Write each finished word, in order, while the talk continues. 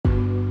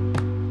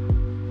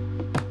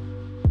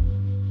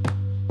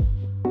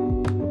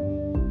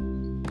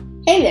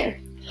Hey there!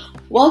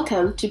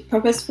 Welcome to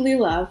Purposefully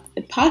Loved,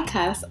 a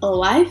podcast on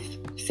life,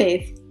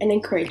 faith, and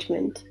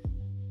encouragement.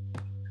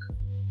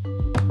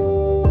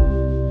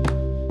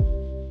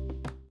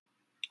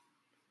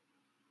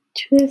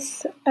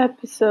 This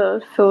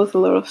episode feels a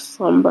little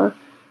somber,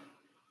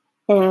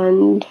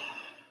 and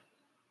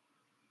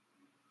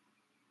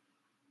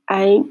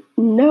I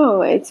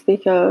know it's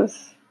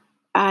because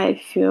I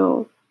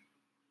feel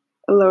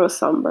a little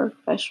somber.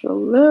 I feel a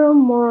little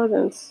more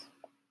than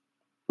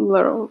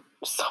little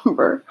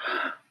somber.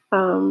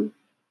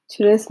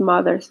 Today's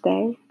Mother's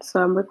Day,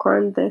 so I'm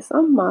recording this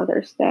on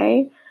Mother's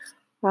Day.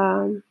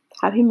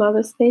 Happy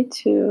Mother's Day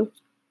to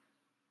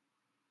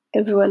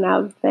everyone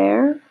out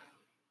there.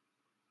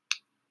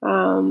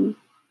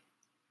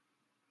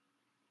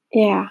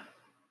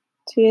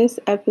 Today's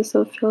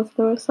episode feels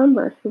a little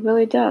somber. It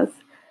really does.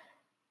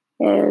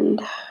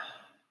 And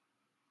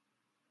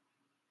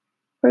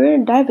we're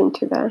going to dive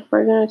into that.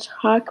 We're going to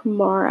talk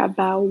more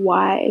about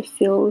why it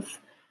feels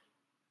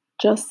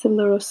just a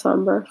little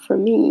somber for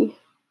me.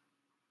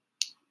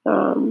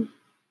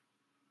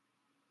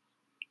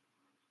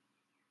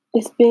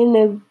 It's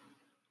been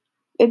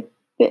a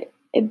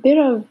bit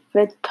of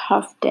a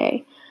tough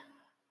day.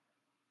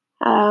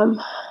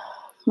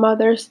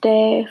 Mother's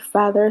Day,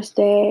 Father's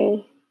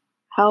Day,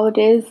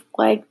 holidays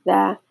like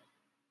that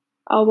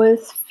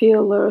always feel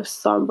a little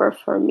somber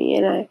for me.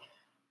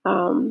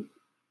 And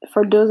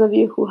for those of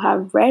you who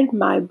have read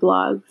my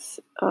blogs,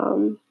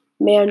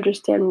 may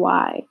understand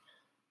why.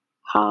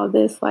 How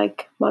this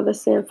like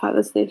Mother's Day and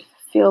Father's Day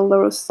feel a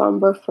little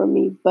somber for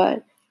me,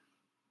 but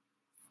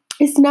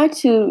it's not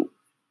to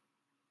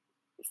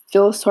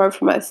feel sorry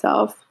for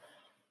myself,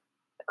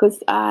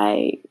 because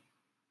I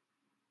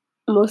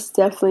most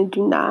definitely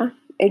do not.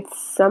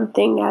 It's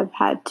something I've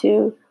had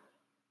to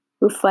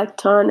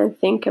reflect on and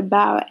think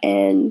about,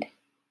 and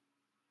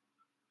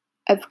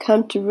I've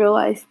come to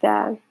realize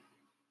that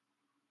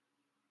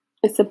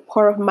it's a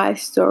part of my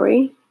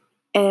story,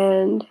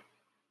 and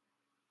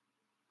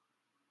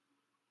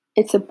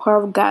it's a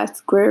part of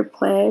God's greater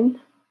plan,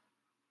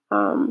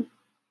 and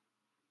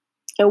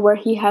where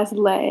He has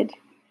led.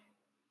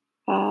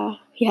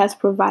 He has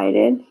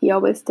provided. He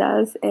always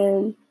does,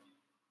 and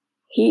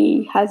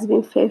He has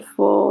been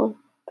faithful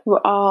through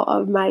all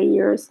of my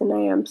years, and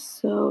I am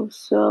so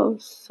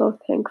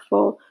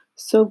thankful,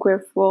 so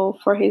grateful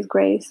for His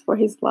grace, for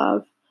His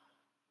love.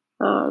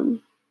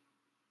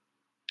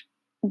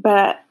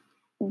 But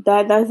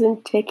that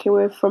doesn't take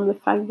away from the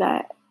fact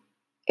that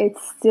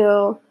it's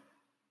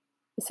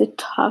a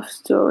tough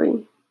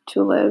story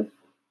to live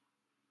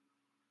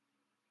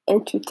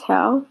and to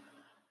tell.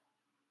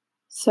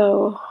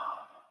 So,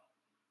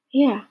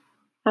 yeah,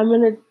 I'm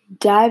gonna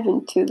dive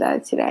into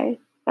that today.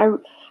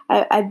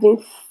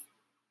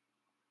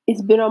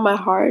 It's been on my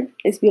heart.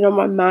 It's been on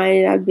my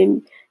mind. I've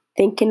been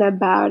thinking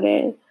about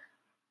it,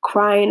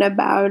 crying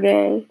about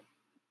it,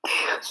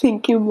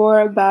 thinking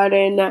more about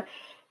it, and I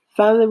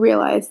finally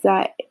realized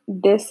that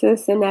this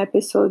is an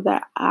episode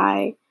that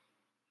I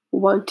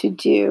want to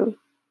do,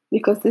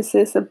 because this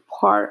is a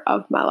part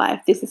of my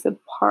life. This is a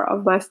part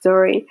of my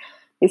story.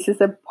 This is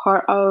a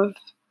part of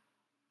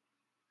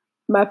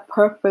my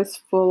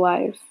purposeful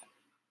life.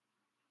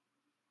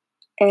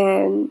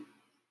 And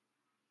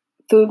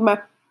through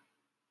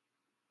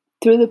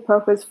the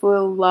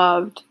purposeful,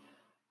 loved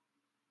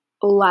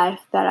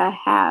life that I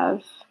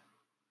have,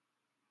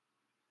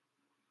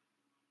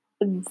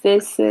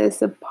 this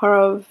is a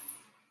part of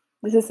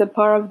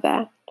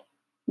that.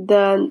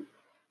 The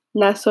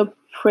not so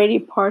pretty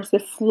parts, the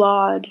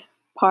flawed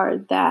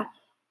part that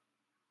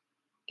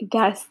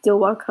God still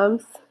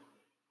welcomes.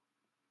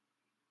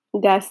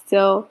 God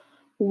still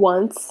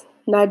wants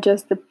not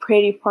just the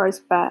pretty parts,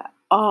 but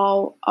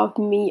all of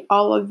me,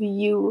 all of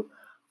you,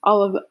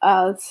 all of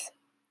us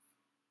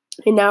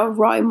in our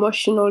raw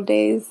emotional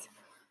days.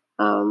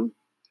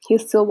 He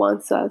still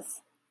wants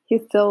us. He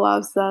still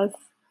loves us.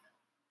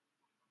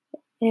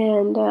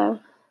 And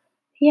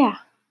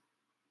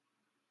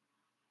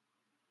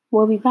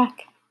we'll be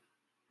back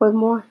with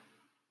more.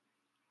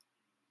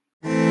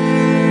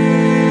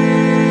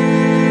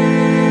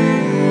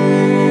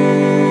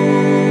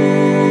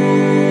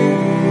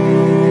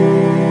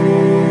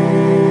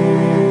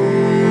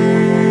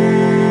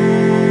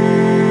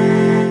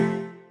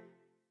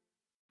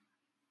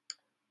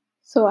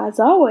 So as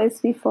always,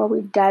 before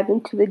we dive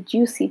into the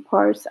juicy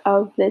parts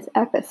of this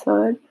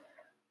episode,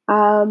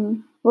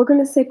 we're going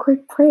to say a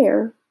quick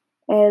prayer.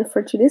 And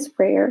for today's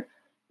prayer,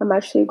 I'm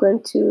actually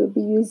going to be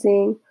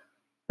using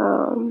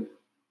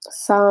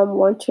Psalm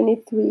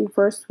 123,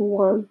 verse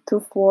 1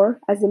 through 4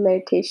 as a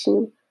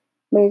meditation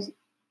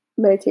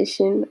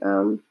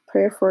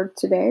prayer for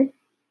today.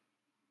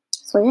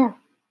 So yeah,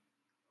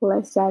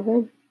 let's dive in.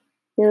 In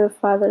the name of the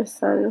Father,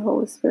 Son, and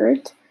Holy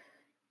Spirit.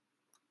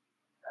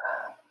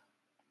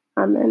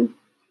 Amen.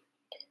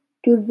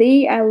 To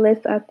Thee I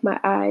lift up my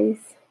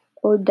eyes,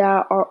 O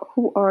Thou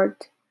who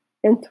art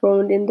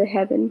enthroned in the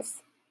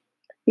heavens.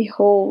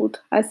 Behold,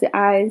 as the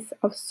eyes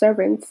of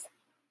servants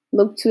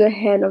look to the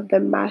hand of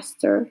their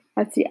master,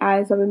 as the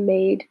eyes of a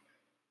maid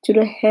to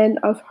the hand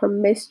of her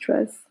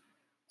mistress.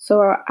 So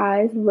our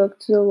eyes look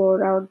to the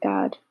Lord our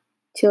God,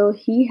 till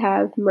he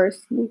have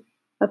mercy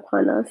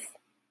upon us.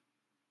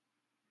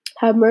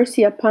 Have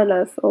mercy upon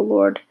us, O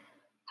Lord,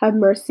 have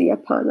mercy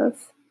upon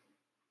us.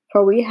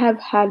 For we have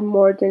had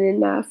more than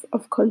enough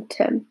of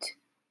contempt.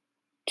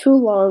 Too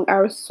long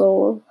our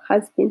soul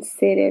has been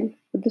sated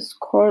with the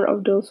scorn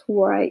of those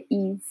who are at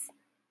ease,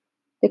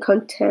 the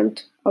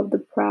contempt of the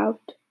proud.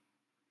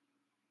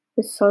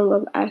 The Song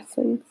of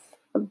Ascents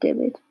of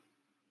David.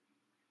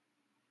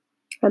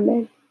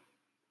 Amen.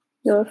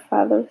 In the name of the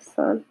Father,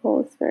 Son,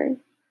 Holy Spirit.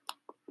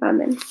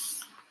 Amen.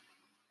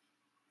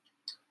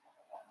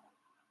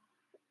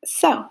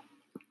 So,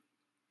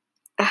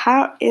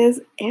 how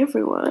is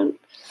everyone?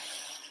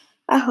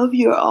 I hope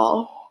you're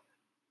all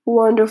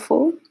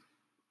wonderful.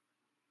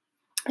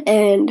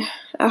 And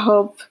I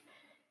hope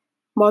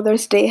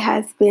Mother's Day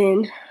has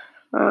been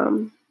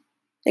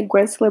a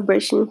great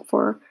celebration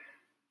for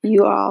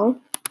you all.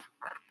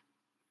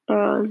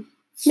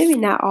 Maybe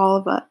not all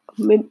of us,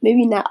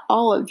 maybe not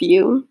all of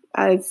you,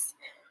 as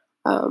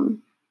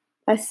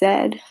I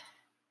said.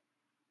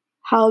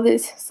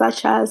 Holidays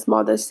such as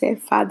Mother's Day,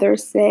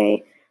 Father's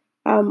Day,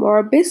 are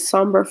a bit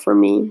somber for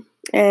me,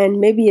 and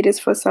maybe it is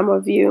for some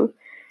of you.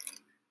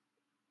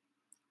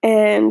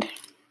 And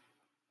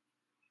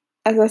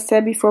as I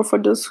said before, for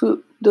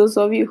those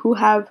of you who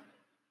have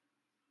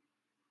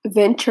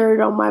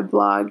ventured on my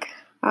blog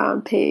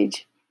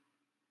page,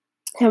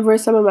 have read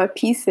some of my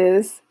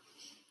pieces,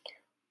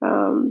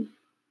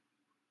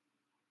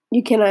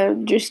 you can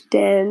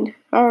understand,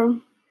 or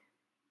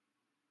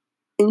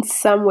in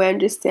some way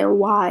understand,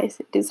 why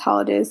these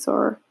holidays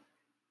are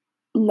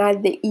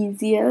not the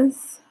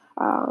easiest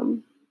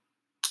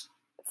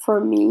for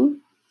me.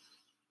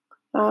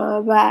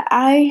 But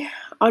I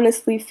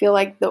honestly feel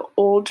like the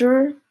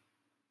older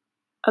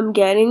I'm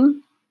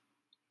getting,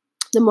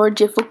 the more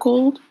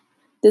difficult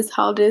these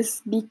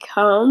holidays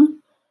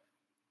become.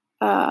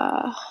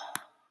 And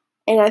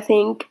I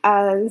think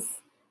as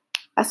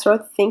I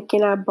start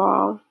thinking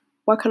about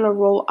what kind of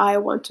role I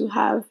want to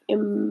have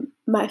in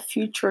my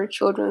future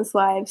children's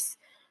lives,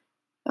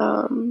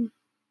 the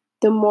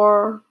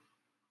more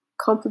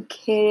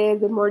complicated,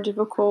 the more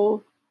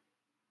difficult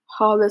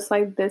holidays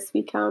like this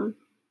become.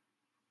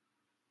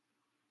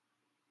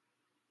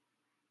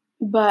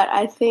 But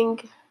I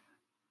think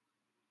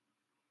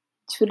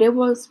today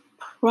was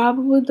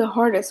probably the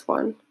hardest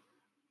one.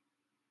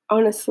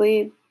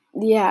 Honestly,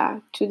 yeah,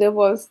 today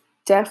was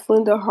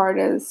definitely the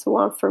hardest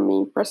one for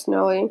me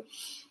personally.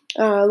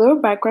 A little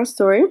background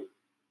story.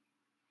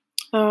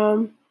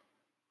 The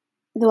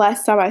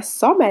last time I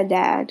saw my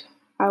dad,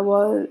 that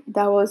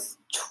was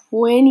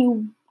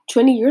 20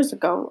 years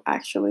ago,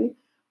 actually.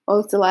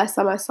 Was the last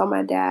time I saw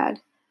my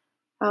dad.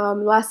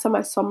 Last time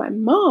I saw my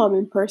mom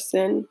in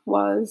person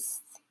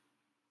was,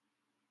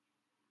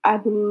 I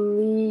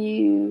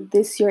believe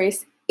this year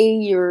is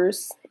 8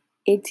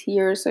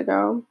 years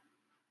ago.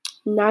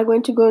 I'm not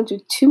going to go into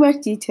too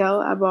much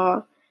detail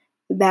about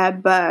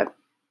that, but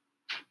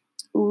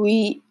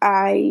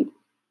I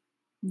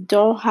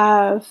don't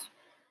have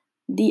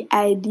the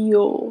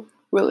ideal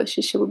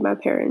relationship with my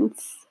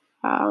parents.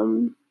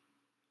 I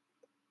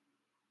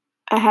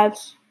have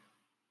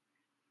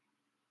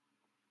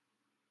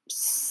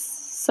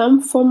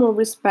some form of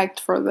respect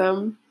for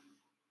them,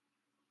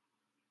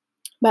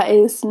 but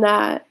it's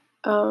not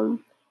the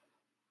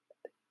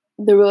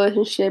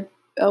relationship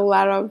a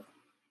lot of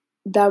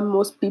that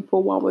most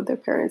people want with their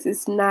parents.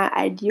 It's not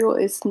ideal.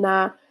 It's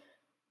not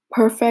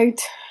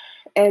perfect,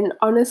 and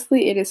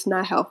honestly, it is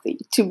not healthy,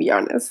 to be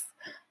honest.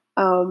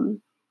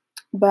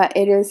 But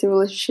it is a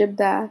relationship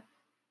that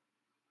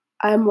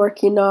I'm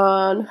working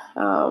on.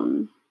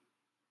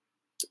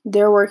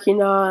 They're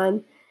working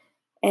on,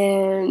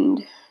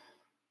 and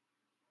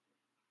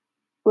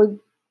with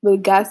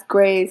God's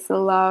grace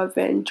and love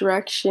and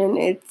direction,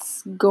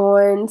 it's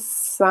going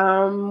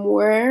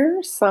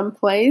somewhere,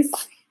 someplace.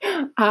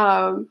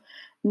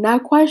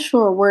 Not quite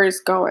sure where it's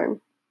going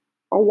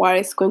or what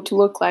it's going to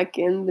look like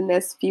in the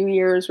next few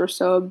years or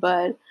so,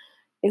 but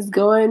it's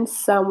going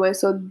somewhere.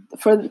 So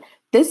for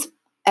this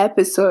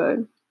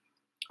episode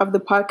of the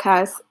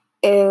podcast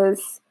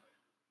is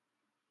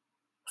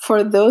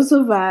for those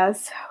of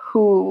us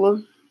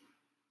who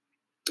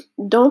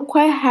don't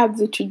quite have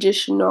the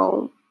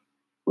traditional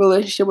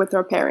relationship with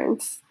our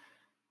parents.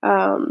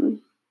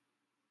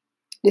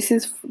 This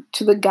is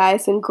to the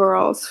guys and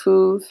girls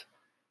who've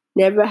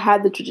never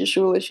had the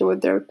traditional relationship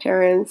with their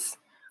parents,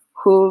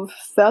 who've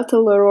felt a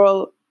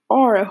little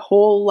or a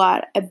whole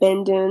lot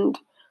abandoned,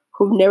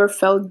 who've never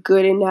felt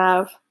good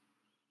enough,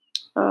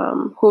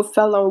 who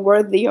felt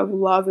unworthy of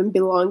love and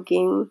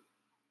belonging.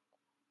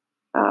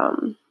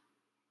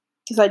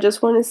 Because I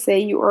just want to say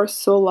you are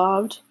so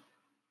loved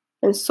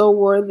and so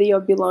worthy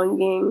of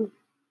belonging.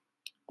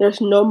 There's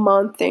no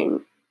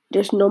mountain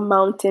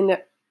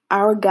that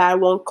our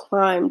God won't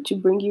climb to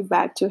bring you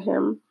back to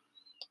Him.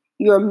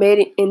 You are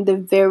made in the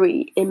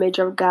very image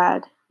of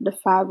God, the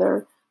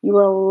Father. You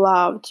are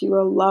loved. You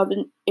are loved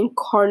and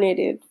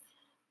incarnated.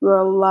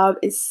 Your love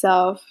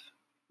itself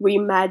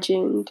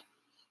reimagined.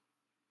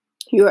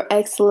 You are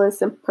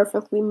excellent and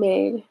perfectly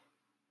made.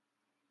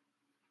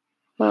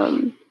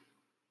 Um,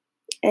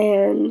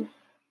 and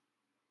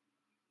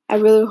I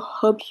really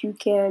hope you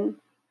can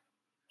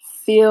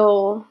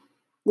feel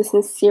the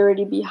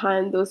sincerity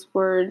behind those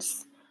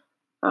words,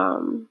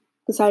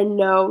 because I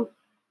know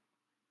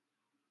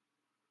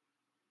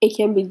it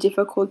can be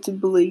difficult to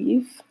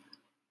believe.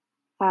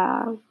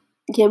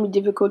 It can be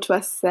difficult to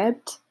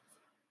accept,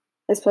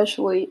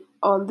 especially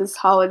on these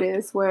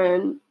holidays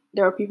when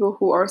there are people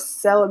who are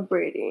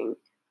celebrating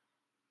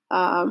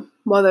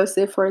Mother's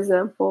Day, for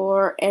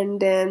example, and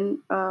then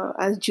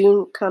as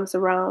June comes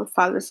around,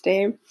 Father's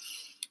Day,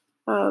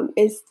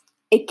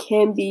 it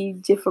can be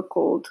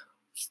difficult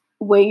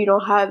when you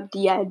don't have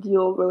the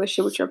ideal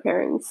relationship with your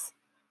parents,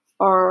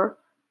 or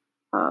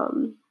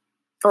um,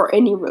 or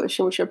any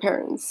relation with your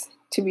parents.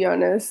 To be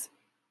honest,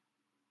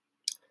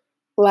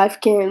 life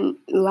can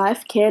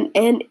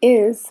and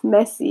is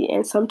messy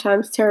and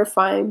sometimes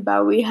terrifying,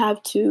 but we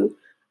have to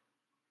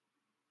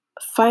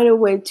find a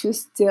way to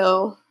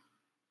still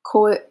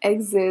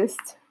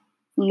coexist,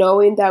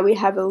 knowing that we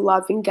have a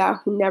loving God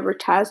who never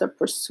tires of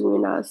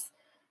pursuing us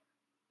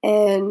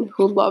and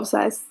who loves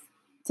us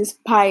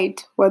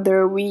despite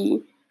whether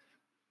we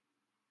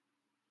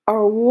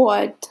are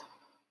what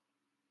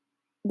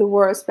the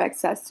world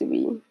expects us to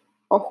be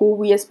or who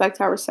we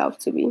expect ourselves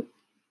to be.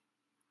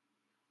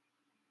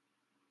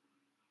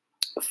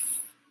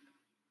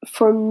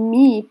 For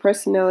me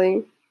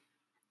personally,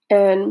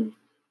 and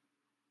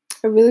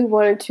I really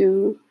wanted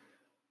to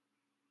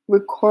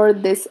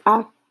record this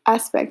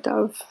aspect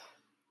of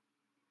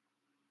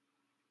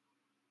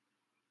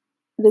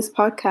this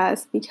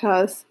podcast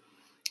because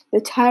the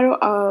title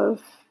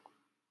of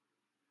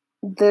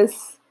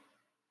this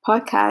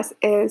podcast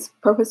is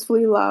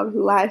Purposefully Love,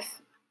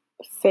 Life,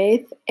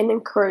 Faith, and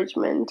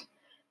Encouragement.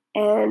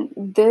 And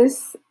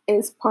this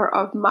is part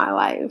of my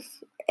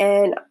life.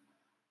 And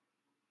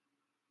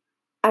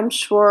I'm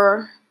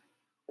sure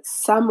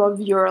some of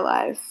your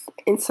life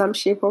in some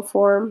shape or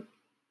form.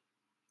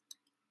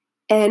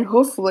 And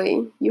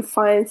hopefully you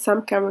find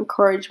some kind of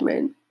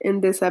encouragement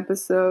in this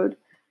episode.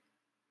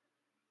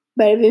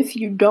 But even if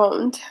you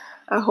don't,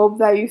 I hope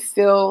that you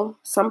feel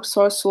some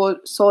sort of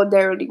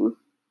solidarity,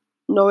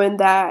 knowing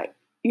that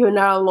you're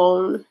not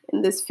alone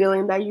in this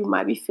feeling that you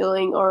might be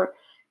feeling or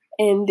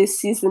in this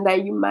season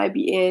that you might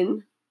be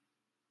in.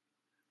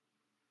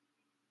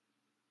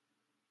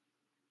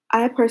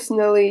 I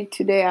personally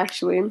today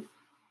actually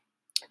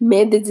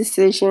made the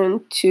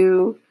decision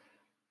to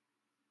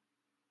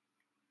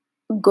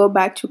go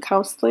back to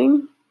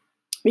counseling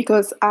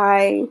because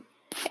I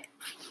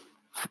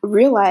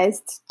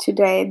realized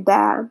today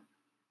that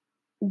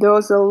there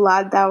was a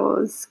lot that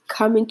was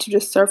coming to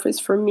the surface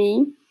for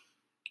me,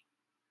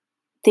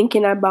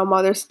 thinking about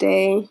Mother's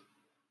Day,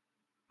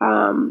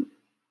 and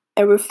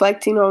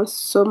reflecting on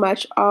so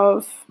much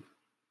of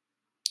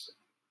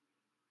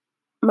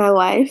my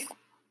life.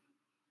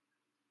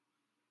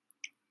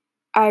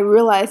 I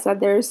realized that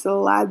there's a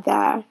lot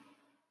that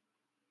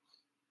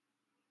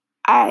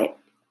I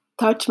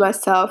thought to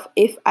myself,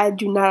 if I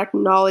do not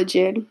acknowledge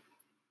it,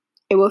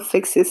 it will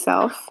fix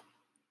itself.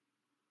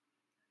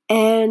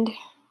 And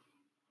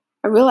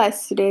I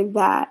realized today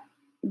that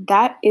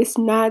that is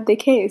not the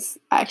case,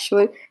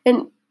 actually.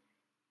 And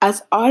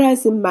as odd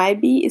as it might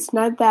be, it's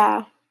not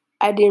that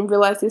I didn't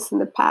realize this in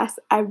the past.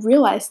 I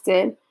realized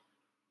it,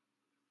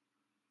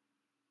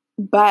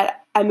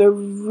 but I'm a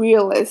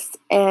realist,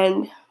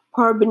 and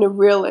part of being a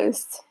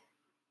realist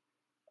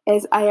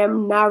is I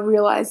am now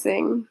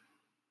realizing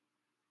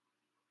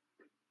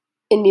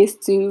it needs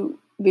to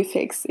be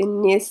fixed, it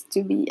needs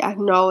to be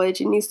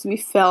acknowledged, it needs to be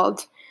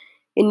felt,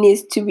 it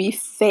needs to be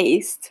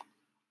faced.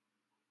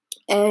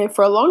 And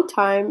for a long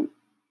time,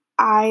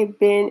 I've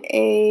been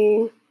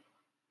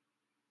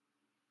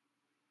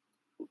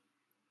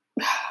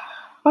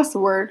what's the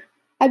word?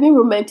 I've been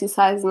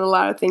romanticizing a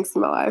lot of things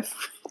in my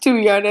life, to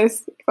be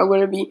honest, if I'm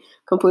going to be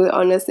completely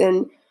honest.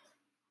 And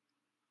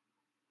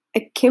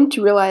I came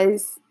to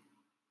realize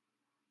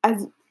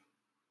as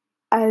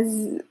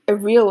as a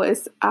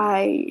realist,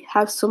 I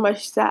have so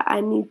much that I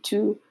need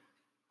to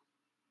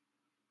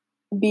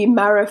be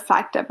matter of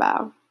fact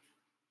about,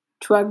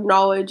 to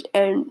acknowledge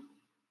and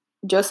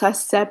just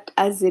accept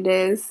as it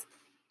is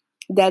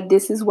that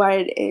this is what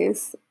it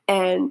is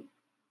and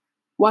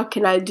what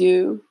can I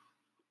do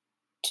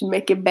to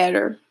make it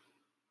better.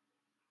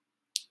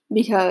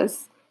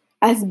 Because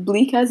as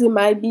bleak as it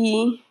might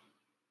be,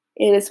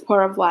 it is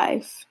part of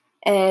life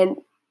and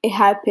it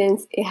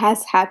happens, it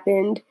has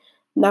happened.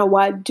 Now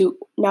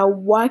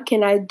what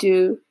can I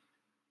do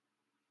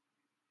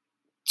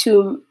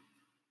to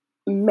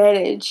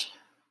manage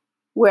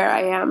where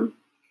I am?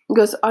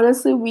 Because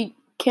honestly, we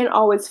can't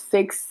always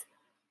fix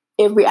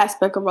every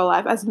aspect of our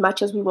life as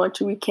much as we want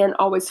to. We can't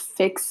always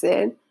fix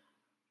it.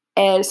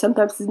 And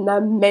sometimes it's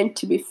not meant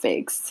to be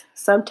fixed.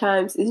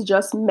 Sometimes it's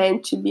just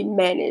meant to be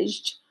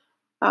managed.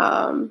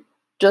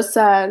 Just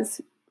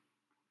as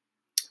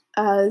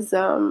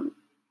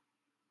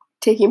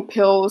taking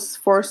pills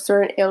for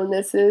certain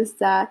illnesses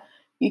that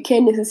you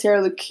can't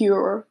necessarily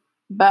cure,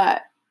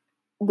 but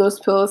those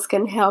pills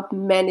can help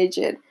manage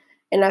it.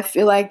 And I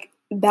feel like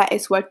that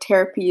is what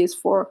therapy is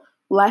for.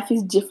 Life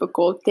is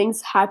difficult.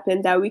 Things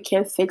happen that we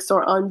can't fix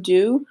or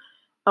undo.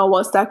 And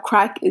once that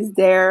crack is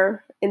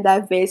there in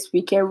that vase,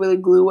 we can really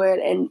glue it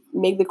and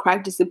make the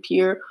crack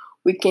disappear.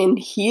 We can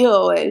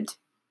heal it.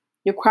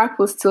 Your crack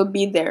will still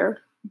be there,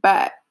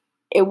 but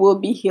it will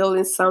be healed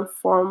in some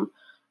form,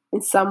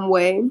 in some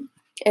way.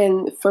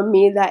 And for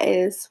me, that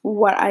is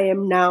what I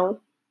am now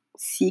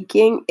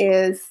seeking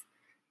is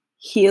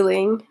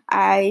healing.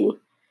 I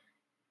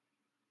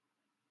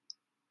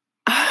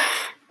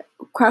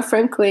quite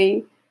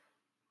frankly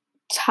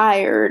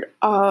tired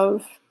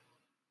of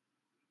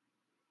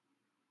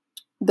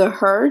the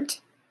hurt,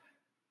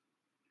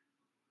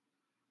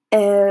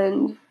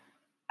 and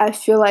I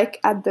feel like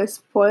at this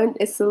point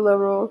it's a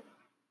little,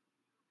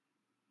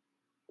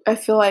 I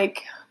feel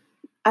like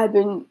I've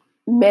been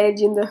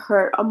managing the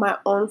hurt on my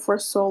own for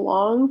so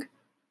long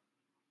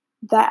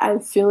that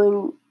I'm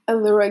feeling a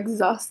little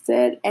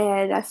exhausted,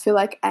 and I feel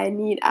like I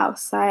need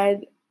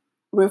outside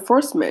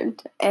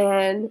reinforcement.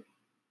 And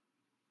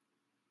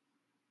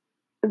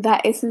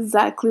that is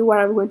exactly what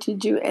I'm going to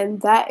do.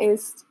 And that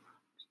is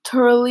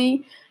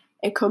totally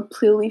and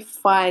completely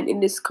fine.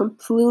 It is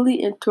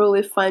completely and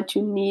totally fine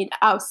to need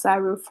outside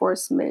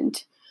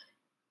reinforcement.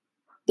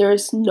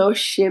 There's no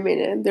shame in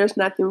it. There's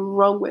nothing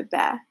wrong with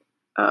that.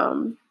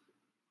 Um,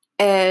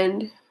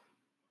 and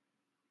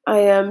I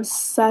am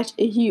such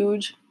a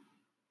huge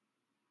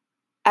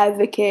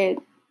advocate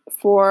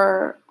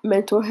for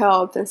mental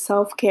health and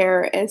self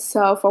care and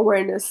self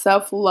awareness,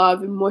 self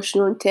love,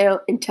 emotional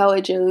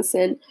intelligence,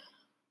 and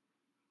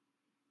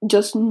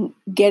just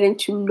getting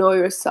to know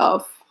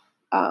yourself.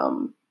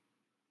 Um,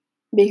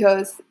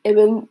 because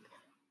even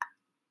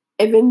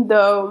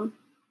though,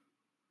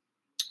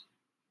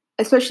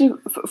 especially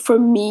for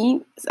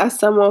me as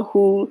someone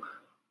who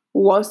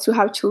wants to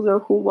have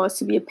children, who wants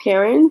to be a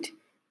parent,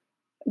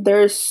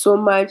 there's so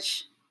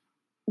much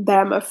that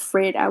I'm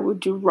afraid I would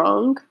do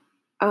wrong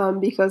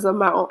because of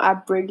my own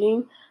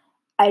upbringing.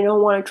 I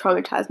don't want to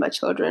traumatize my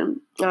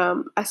children.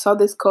 I saw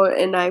this quote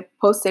and I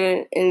posted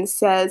it, and it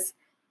says,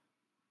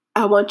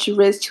 I want to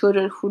raise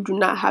children who do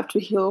not have to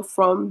heal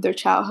from their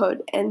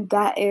childhood. And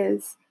that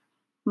is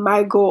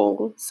my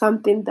goal,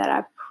 something that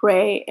I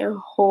pray and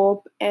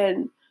hope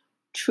and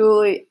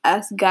truly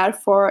ask God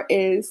for,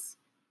 is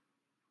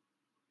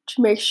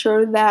to make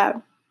sure that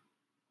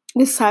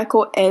the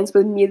cycle ends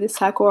with me, the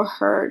cycle of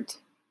hurt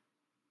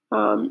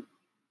um,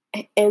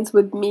 ends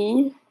with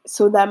me,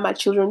 so that my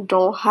children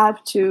don't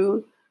have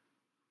to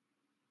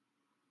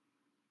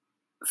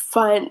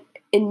find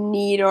a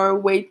need or a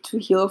way to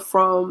heal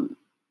from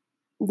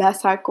that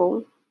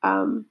cycle.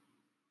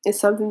 It's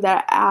something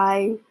that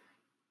I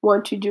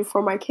want to do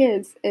for my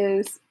kids.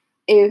 Is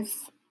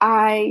if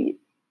I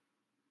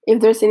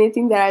if there's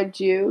anything that I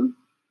do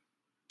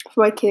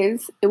for my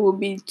kids, it will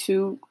be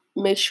to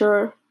make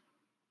sure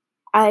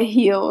I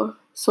heal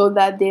so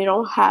that they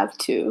don't have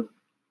to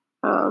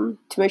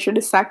make sure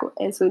the cycle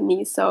ends with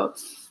me. So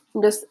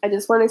I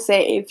just want to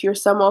say, if you're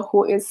someone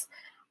who is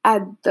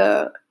at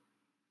the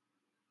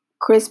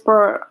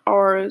CRISPR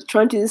or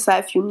trying to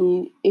decide if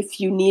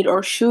you need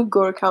or should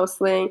go to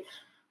counseling,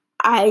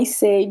 I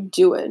say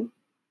do it.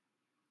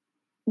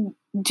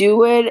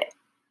 Do it.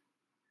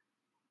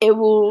 It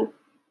will.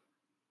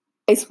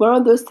 It's one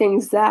of those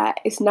things that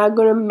it's not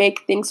gonna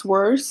make things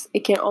worse.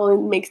 It can only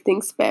make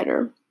things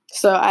better.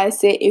 So I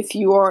say, if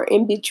you are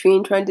in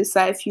between trying to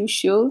decide if you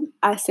should,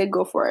 I say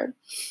go for it.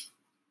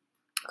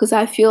 Because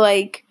I feel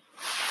like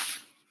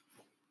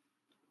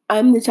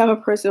I'm the type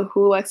of person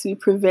who likes to be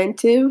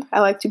preventive. I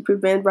like to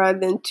prevent rather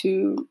than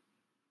to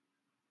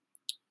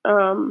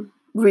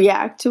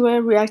react to it.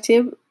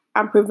 Reactive.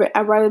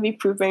 I'd rather be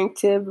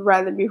preventive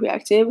rather than be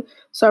reactive.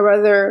 So I'd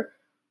rather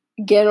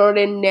get on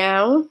it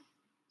now.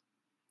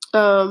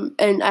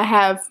 And I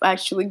have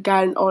actually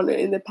gotten on it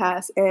in the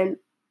past, and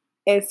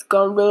it's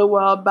gone really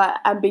well. But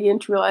I'm beginning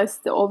to realize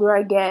the older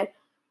I get,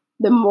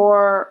 the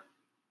more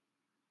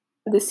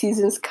the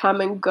seasons come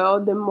and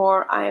go, the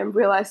more I am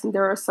realizing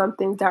there are some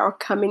things that are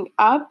coming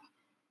up,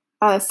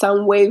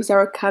 some waves that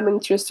are coming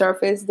to the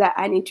surface that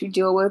I need to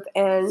deal with,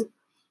 and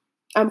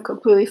I'm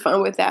completely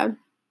fine with that.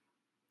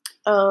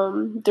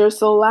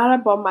 There's a lot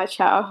about my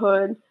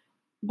childhood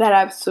that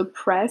I've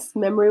suppressed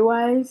memory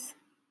wise,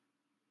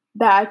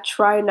 that I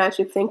try not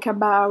to think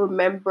about,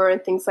 remember,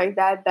 and things like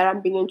that, that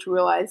I'm beginning to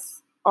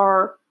realize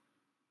are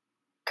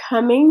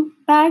coming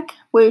back,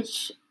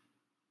 which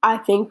I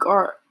think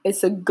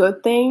it's a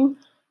good thing,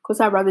 because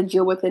I'd rather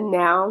deal with it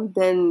now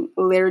than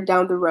later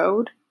down the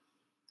road.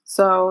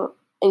 So,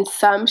 in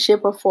some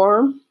shape or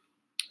form,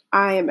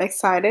 I am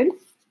excited.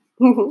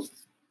 And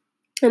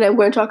I'm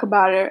going to talk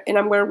about it, and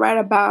I'm going to write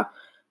about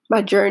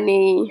my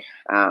journey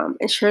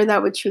and share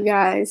that with you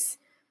guys.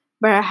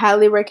 But I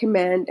highly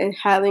recommend and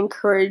highly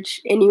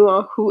encourage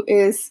anyone who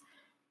is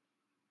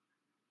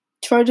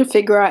trying to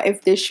figure out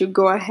if they should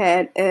go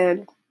ahead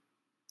and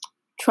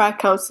try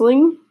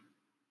counseling,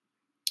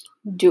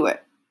 do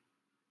it.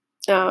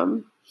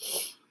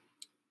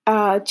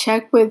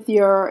 Check with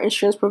your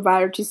insurance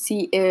provider to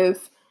see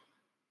if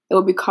it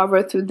will be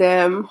covered through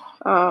them,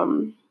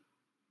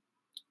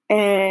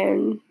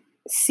 and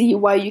see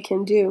what you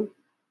can do.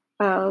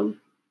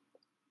 Um,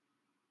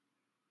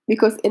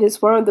 because it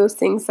is one of those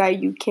things that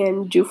you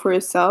can do for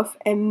yourself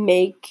and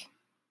make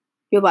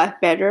your life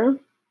better,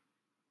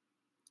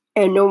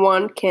 and no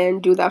one can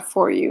do that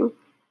for you.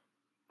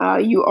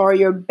 You are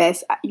your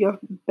best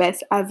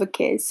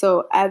advocate.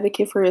 So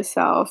advocate for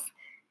yourself.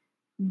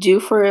 Do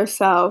for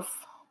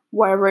yourself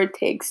whatever it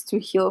takes to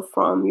heal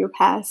from your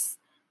past.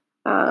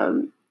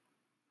 Um,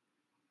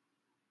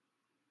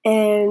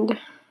 and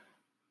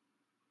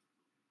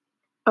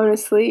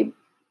honestly,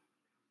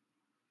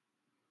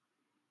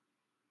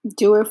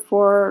 do it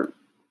for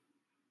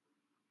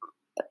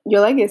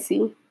your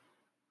legacy.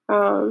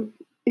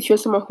 If you're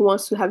someone who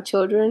wants to have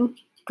children,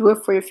 do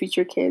it for your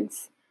future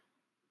kids.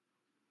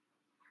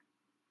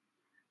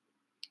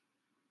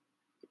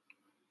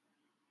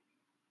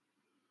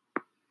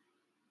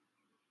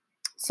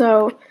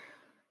 So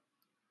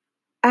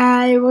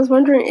I was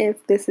wondering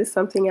if this is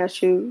something I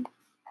should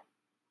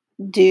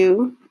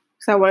do.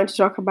 So I wanted to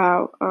talk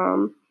about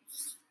a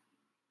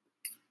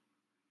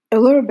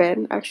little bit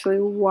actually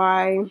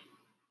why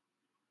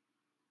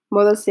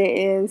Mother's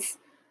Day is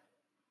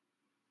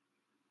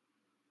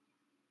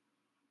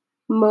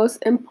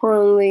most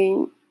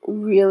importantly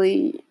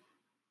really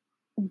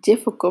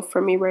difficult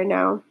for me right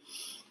now.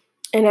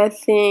 And I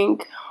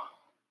think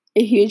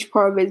a huge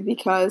part of it is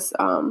because,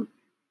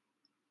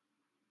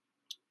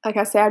 like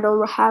I said, I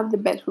don't have the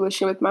best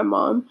relationship with my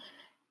mom.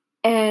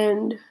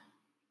 And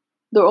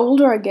the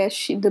older I get,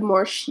 the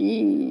more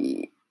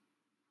she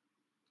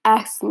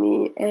asks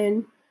me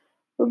and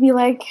will be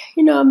like,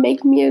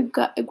 make me a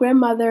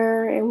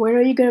grandmother. And when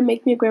are you going to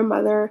make me a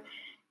grandmother?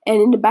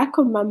 And in the back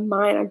of my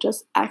mind, I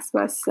just ask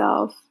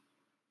myself,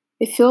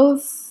 it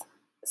feels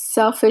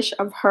selfish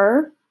of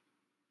her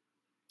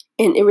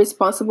and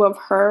irresponsible of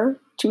her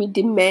to be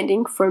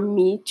demanding for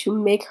me to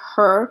make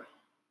her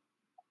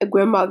a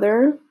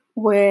grandmother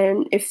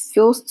when it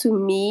feels to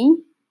me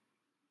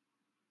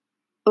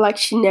like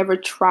she never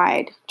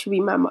tried to be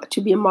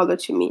a mother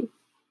to me.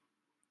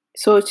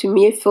 So to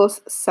me, it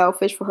feels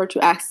selfish for her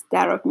to ask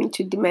that of me,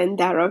 to demand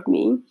that of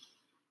me.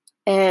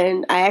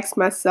 And I ask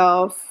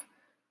myself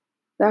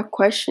that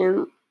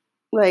question,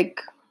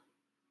 like,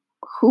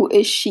 who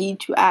is she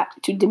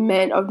to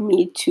demand of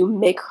me to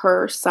make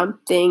her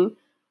something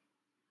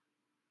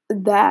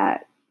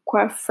that,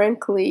 quite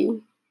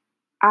frankly,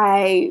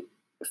 I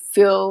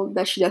feel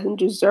that she doesn't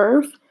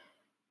deserve,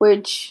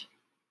 which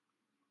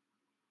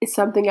is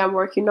something I'm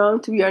working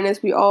on. To be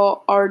honest, we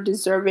all are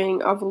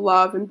deserving of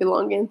love and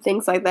belonging,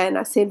 things like that. And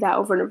I say that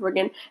over and over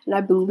again, and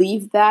I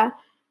believe that.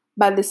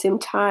 But at the same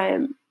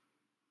time,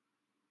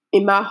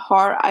 in my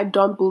heart, I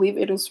don't believe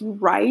it is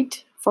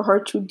right for her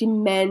to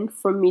demand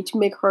for me to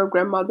make her a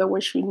grandmother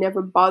when she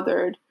never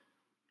bothered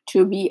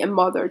to be a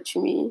mother to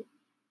me.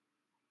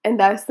 And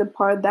that's the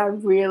part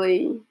that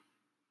really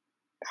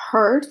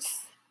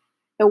hurts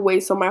and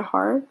weighs on my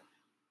heart.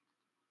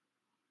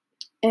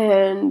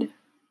 And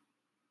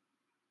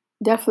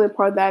definitely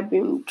part that I've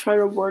been trying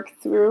to work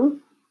through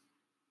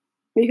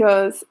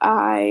because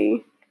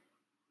I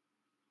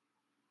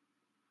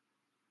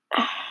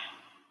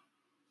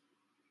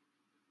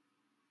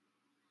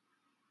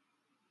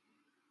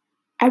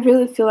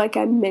really feel like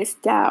I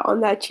missed out on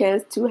that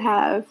chance to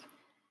have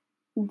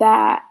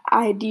that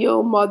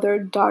ideal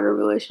mother-daughter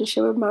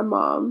relationship with my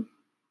mom.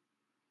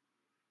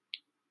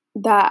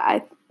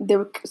 The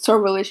sort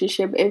of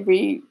relationship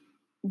every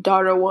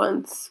daughter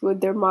wants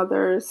with their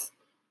mothers.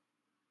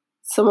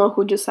 Someone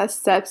who just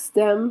accepts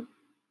them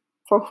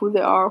for who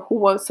they are, who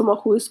wants someone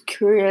who is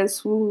curious,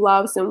 who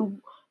loves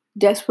and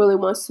desperately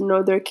wants to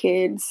know their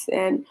kids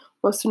and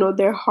wants to know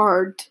their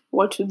heart,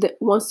 wants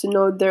to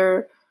know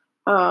their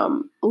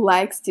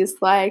likes,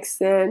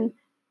 dislikes, and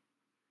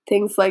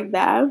things like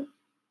that.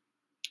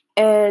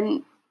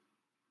 And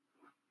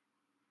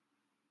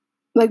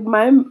like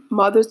my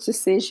mother's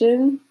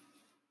decision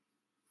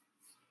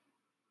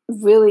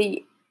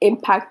really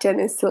impacted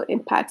and still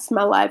impacts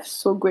my life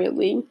so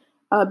greatly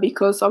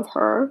because of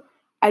her.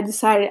 I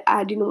decided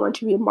I didn't want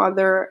to be a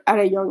mother at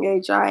a young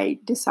age. I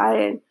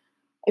decided,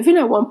 even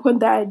at one point,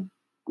 that I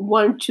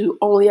wanted to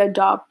only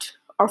adopt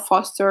or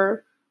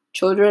foster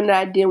children. That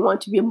I didn't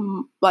want to be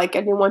like, I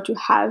didn't want to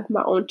have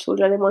my own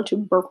children. I didn't want to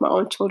birth my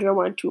own children. I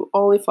wanted to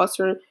only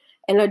foster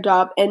and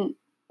adopt. And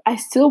I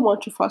still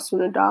want to foster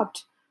and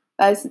adopt.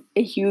 That's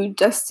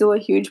still a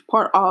huge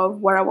part of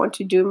what I want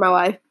to do in my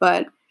life.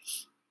 But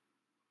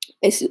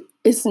it's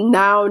it's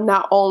now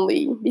not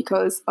only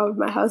because of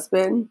my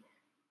husband.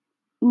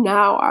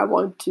 Now I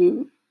want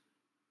to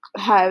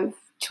have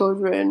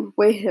children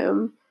with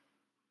him,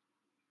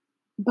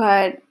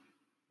 but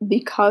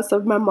because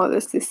of my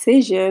mother's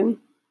decision,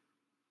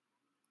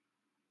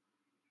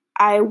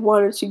 I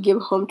wanted to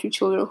give home to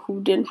children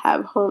who didn't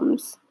have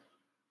homes.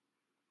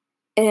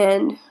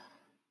 And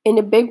in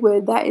a big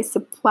way, that is a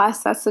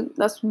plus. That's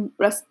to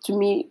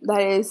me,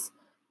 that is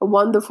a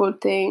wonderful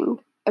thing,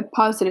 a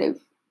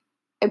positive,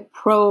 a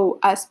pro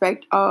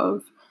aspect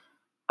of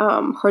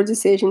her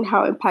decision,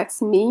 how it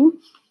impacts me.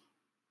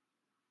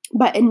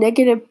 But a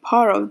negative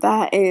part of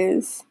that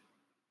is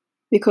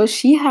because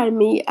she had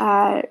me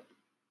at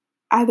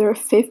either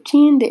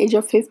 15, the age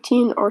of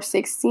 15 or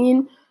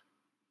 16,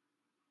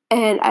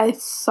 and I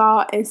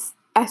saw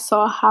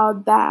how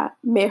that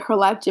made her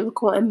life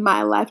difficult and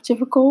my life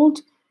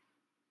difficult,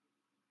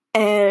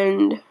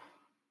 and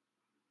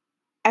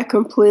I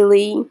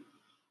completely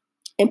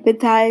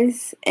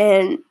empathize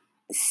and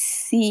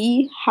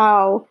see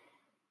how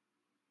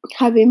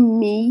having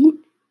me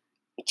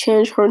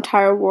change her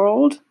entire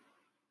world,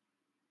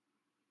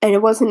 and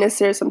it wasn't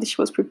necessarily something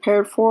she was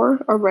prepared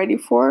for or ready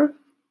for.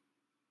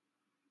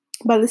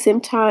 But at the same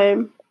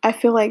time, I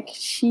feel like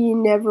she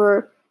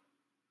never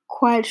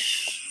quite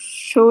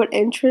showed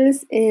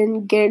interest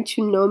in getting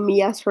to know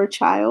me as her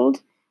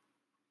child.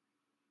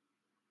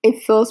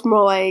 It feels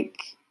more like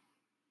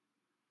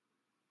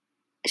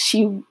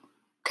she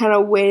kind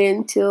of waited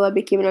until I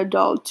became an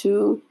adult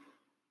to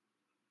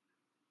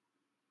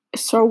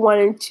start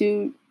wanting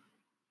to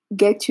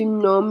get to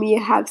know me,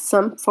 have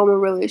some form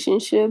of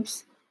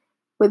relationships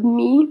with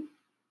me.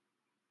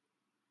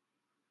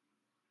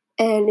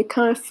 And it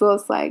kind of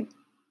feels like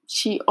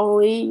she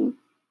only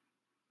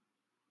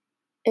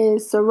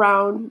is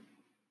around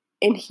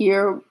in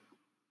here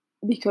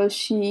because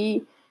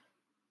she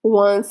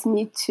wants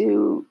me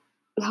to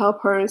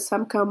help her in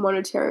some kind of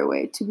monetary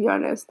way. To be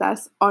honest,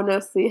 that's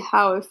honestly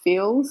how it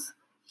feels.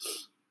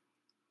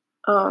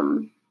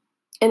 Um,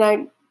 and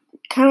I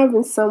kind of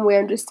in some way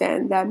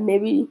understand that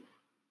maybe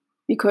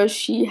because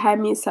she had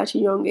me at such a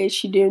young age,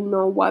 she didn't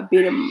know what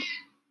being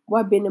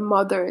a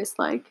mother is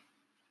like.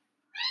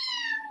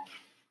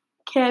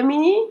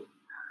 Cammy,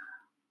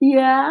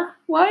 yeah,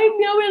 why are you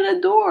meowing at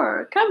the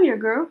door? Come here,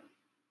 girl.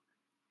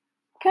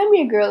 Come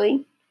here,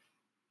 girly.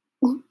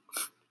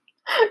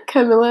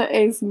 Camilla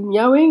is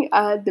meowing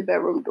at the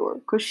bedroom door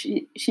because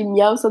she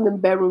meows on the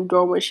bedroom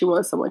door when she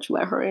wants someone to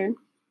let her in.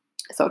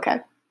 It's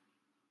okay.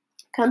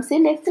 Come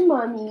sit next to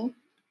mommy.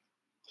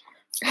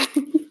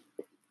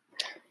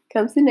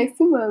 Come sit next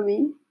to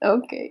mommy.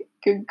 Okay,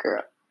 good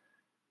girl.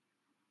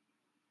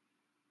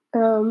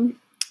 Um.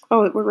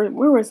 Oh,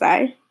 where was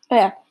I? Oh,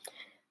 yeah.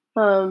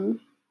 Um.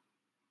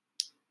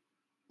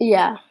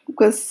 Yeah,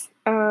 because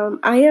I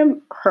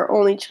am her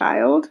only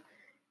child,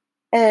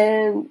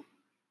 and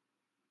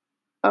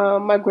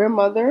my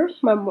grandmother,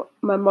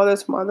 my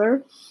mother's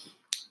mother,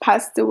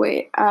 passed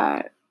away.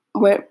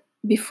 When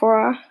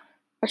before,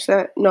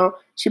 actually, no,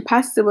 she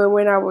passed away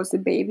when I was a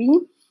baby.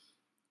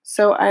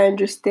 So I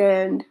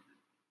understand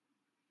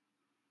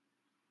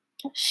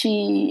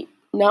she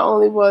not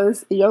only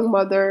was a young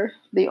mother,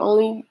 the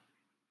only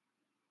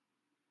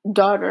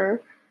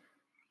daughter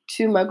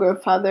to my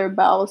grandfather,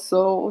 but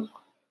also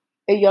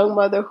a young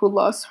mother who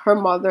lost her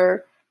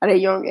mother at a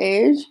young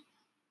age.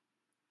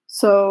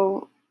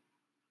 So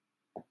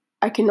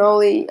I can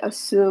only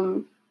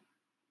assume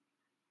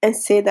and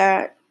say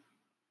that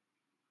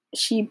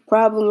she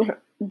probably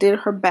did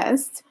her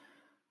best,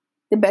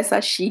 the best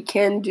that she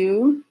can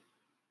do.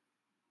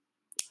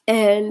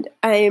 And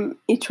I am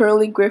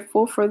eternally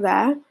grateful for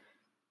that.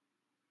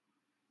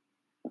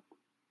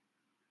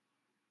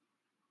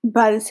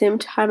 But at the same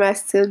time, I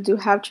still do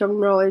have to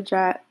acknowledge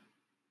that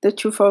the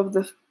truth of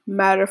the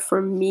matter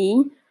for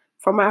me,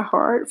 for my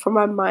heart, for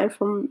my mind,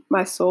 for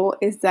my soul,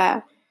 is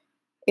that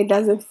it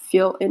doesn't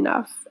feel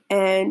enough.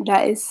 And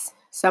that is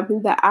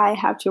something that I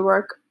have to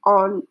work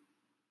on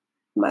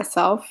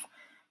myself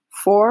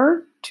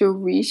for to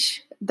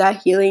reach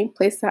that healing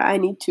place that I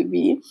need to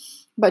be.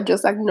 But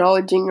just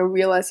acknowledging and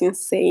realizing,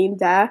 saying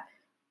that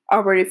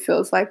already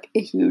feels like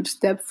a huge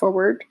step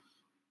forward.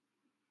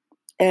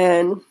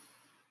 And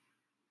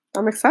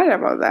I'm excited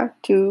about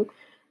that, to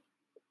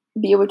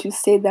be able to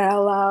say that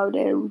out loud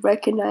and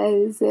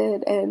recognize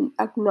it and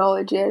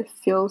acknowledge it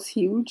feels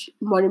huge,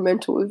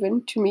 monumental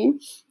even to me.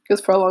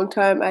 Because for a long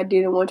time I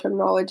didn't want to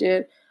acknowledge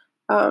it.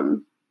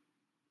 Um,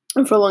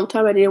 and for a long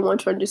time I didn't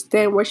want to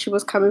understand where she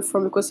was coming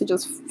from because it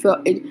just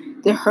felt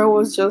it. The hurt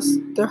was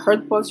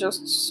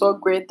just so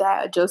great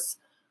that just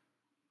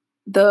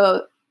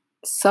the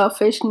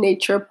selfish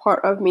nature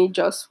part of me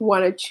just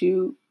wanted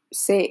to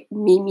say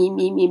me, me,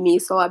 me, me, me.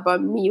 It's all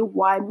about me,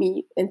 why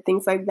me, and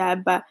things like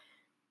that. But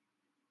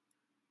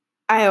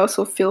I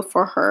also feel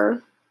for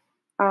her.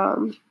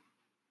 Um,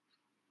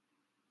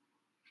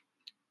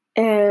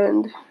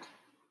 and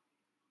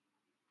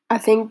I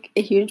think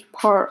a huge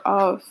part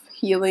of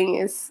healing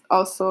is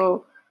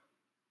also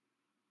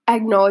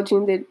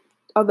acknowledging the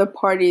other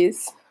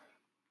party's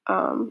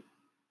um,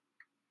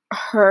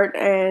 hurt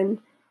and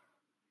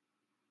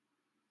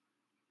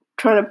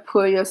trying to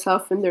put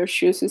yourself in their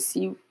shoes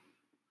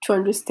to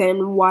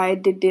understand why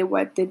they did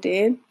what they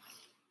did,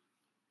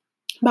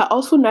 but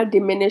also not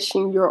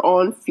diminishing your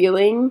own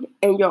feeling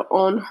and your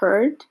own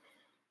hurt.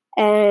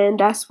 And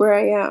that's where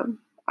I am.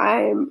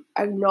 I'm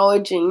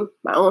acknowledging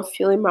my own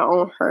feeling, my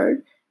own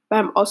hurt, but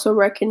I'm also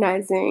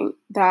recognizing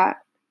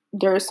that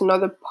there's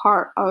another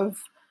part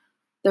of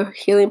the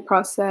healing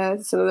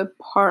process, another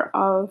part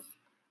of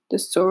the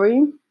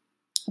story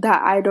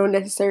that I don't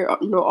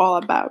necessarily know all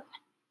about.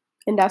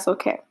 And that's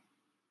okay.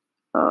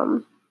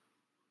 Um,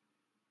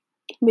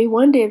 Maybe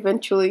one day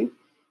eventually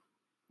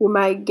we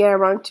might get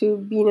around to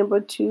being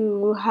able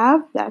to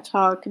have that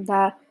talk,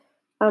 that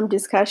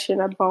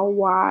discussion about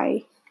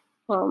why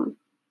um,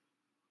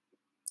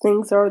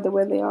 things are the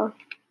way they are.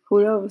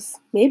 Who knows?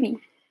 Maybe.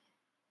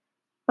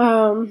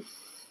 Um,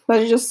 but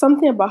it's just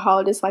something about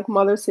holidays like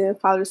Mother's Day and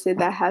Father's Day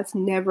that has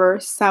never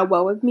sat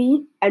well with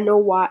me. I know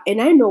why,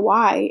 and I know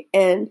why,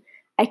 and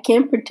I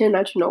can't pretend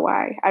not to know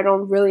why. I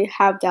don't really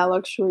have that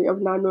luxury of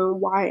not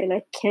knowing why, and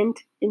I can't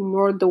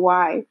ignore the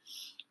why,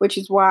 which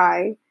is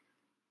why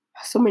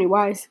so many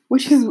whys,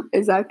 which is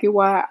exactly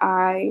why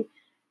I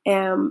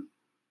am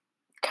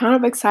kind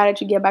of excited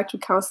to get back to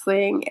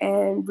counseling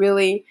and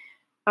really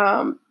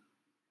um,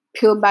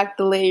 peel back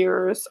the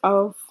layers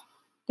of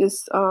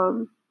this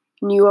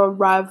new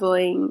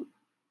unraveling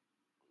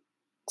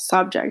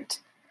subject.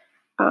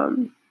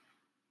 Um,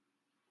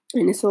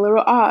 and it's a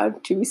little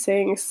odd to be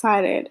saying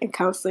excited and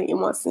counseling in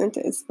one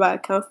sentence,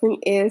 but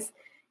counseling is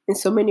in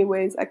so many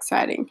ways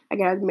exciting. I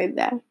gotta admit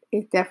that.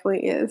 It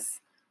definitely is.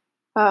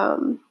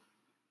 Um,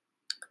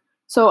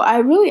 so I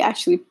really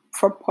actually,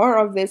 for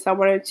part of this, I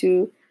wanted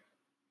to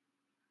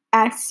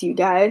ask you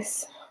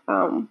guys,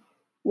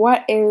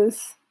 what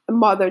is a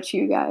mother to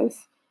you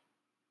guys?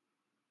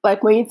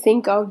 Like when you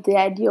think of the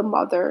ideal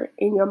mother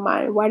in your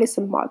mind, what is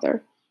a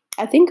mother?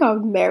 I think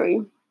of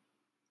Mary,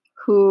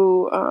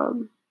 who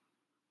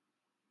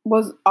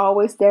was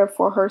always there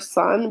for her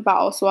son, but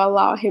also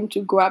allowed him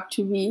to grow up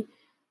to be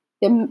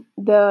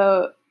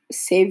the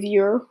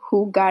savior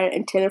who God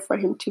intended for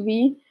him to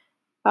be.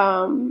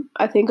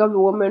 I think of a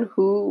woman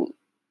who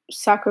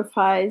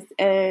sacrificed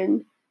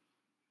and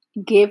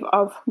gave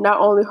of not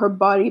only her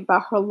body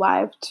but her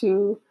life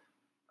to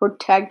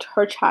protect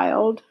her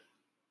child,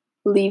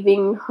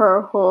 leaving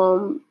her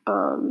home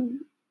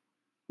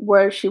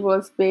where she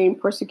was being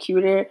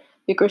persecuted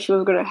because she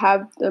was going to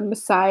have the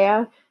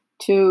Messiah,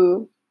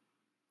 to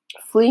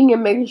fleeing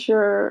and making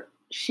sure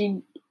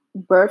she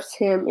births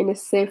him in a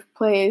safe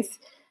place.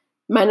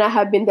 Might not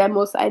have been that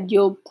most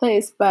ideal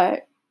place,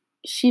 but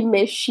she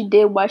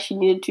did what she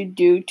needed to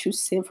do to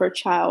save her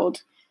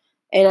child.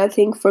 And I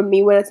think for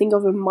me, when I think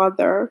of a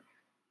mother,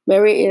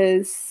 Mary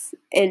is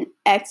an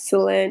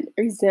excellent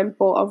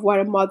example of what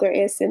a mother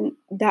is, and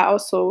that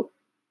also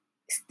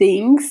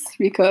stings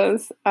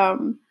because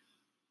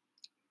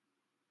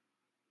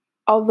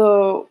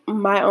although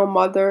my own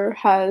mother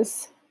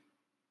has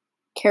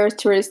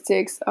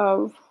characteristics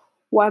of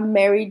what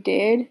Mary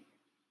did,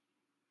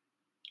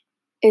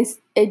 it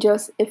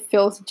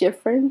feels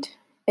different,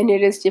 and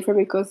it is different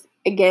because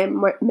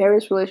again,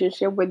 Mary's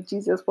relationship with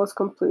Jesus was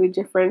completely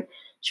different.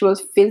 She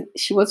was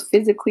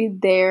physically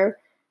there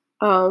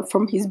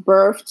from his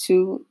birth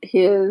to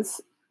his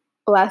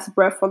last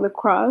breath on the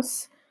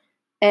cross,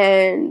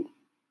 and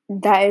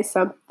that is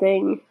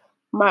something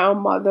my own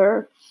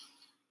mother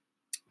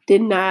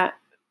did not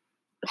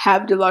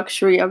have the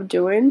luxury of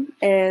doing,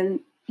 and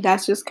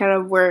that's just kind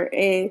of where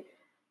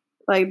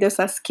there's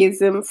a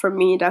schism for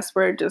me. That's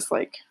where just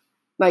like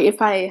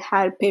if I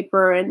had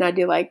paper and I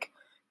did like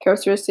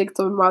characteristics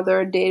of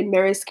mother, did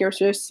Mary's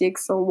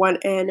characteristics on one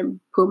end and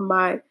put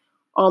my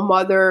own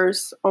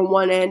mother's on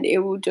one end,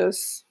 there would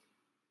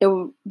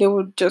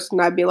just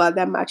not be a lot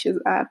that matches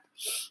up.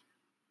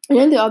 And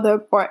then the other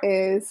part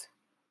is,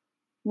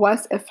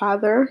 what's a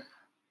father?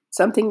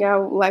 Something I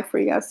would like for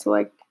you guys to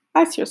like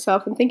ask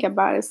yourself and think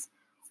about is,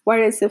 what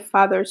is a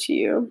father to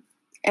you?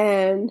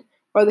 And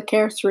or the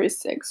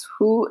characteristics,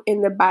 who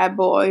in the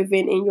Bible or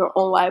even in your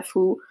own life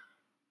who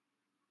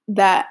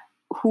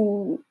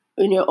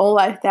in your own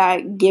life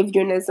that give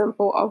you an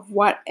example of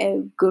what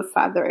a good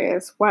father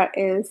is. What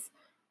is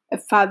a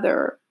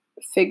father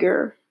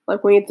figure?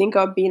 Like when you think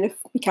of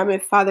becoming a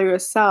father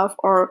yourself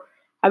or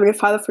having a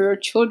father for your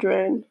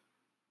children,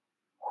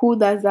 who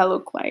does that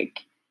look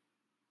like?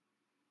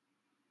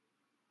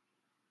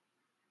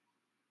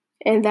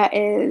 And that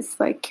is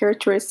like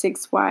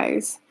characteristics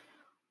wise.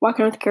 What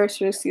kind of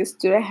characteristics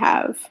do they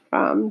have?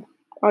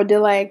 Are they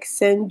like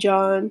Saint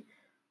John,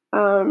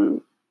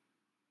 um,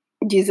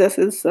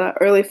 Jesus'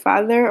 early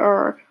father,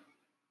 or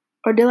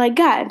are they like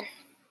God,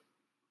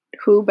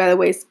 who, by the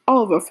way, is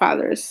all of our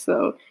fathers?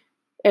 So,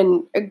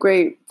 and a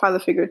great father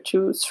figure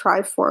to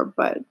strive for,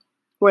 but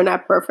we're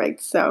not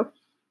perfect. So,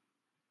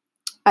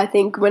 I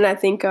think when I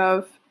think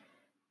of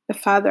the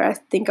father, I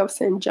think of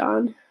Saint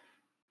John.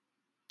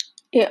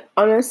 It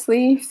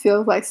honestly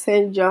feels like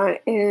Saint John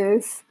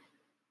is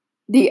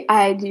the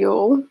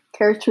ideal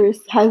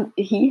characteristics.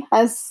 He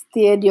has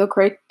the ideal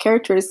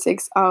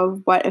characteristics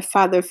of what a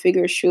father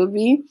figure should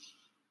be,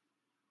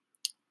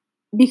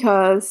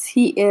 because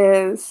he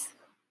is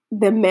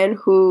the man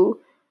who,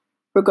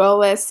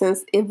 regardless,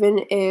 since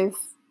even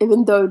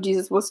though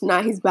Jesus was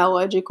not his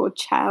biological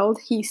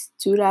child, he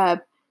stood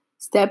up,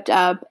 stepped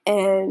up,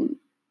 and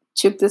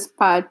took the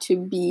spot to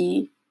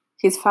be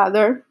his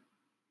father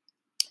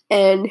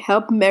and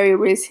helped Mary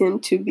raise him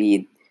to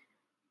be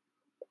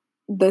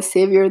the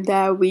savior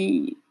that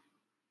we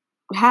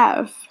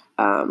have.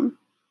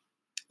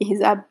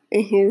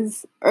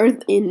 His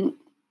earth in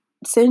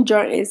Saint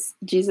John is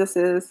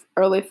Jesus's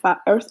earthly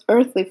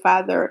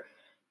father,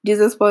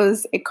 Jesus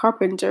was a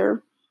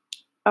carpenter.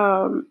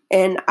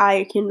 And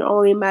I can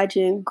only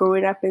imagine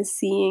growing up and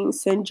seeing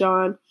St.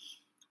 John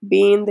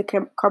being the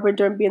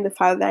carpenter and being the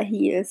father that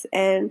he is,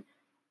 and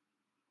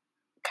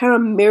kind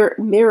of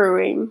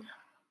mirroring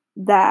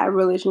that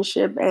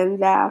relationship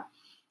and that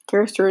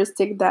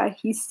characteristic that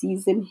he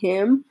sees in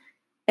him,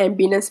 and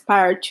being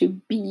inspired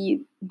to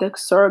be the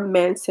sort of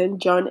man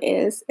St. John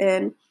is.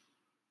 And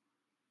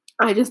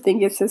I just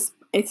think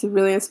it's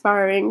really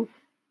inspiring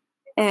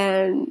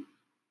and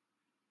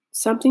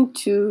something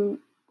to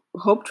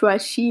hope to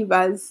achieve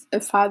as a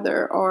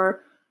father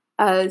or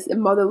as a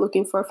mother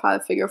looking for a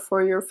father figure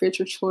for your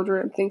future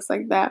children and things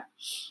like that.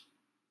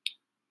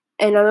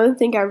 And another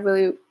thing I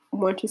really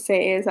want to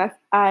say is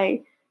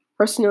I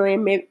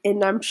personally,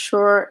 and I'm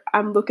sure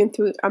I'm looking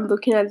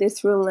at this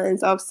through a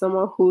lens of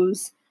someone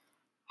who's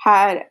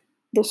had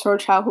the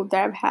sort of childhood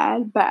that I've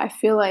had, but I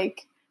feel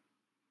like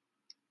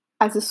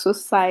as a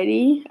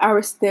society,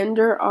 our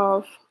standard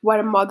of what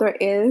a mother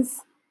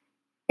is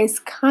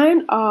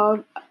kind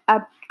of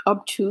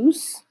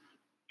obtuse.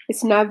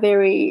 It's not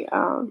very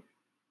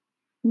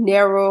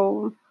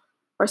narrow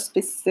or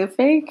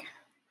specific.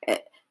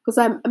 Because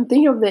I'm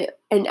thinking of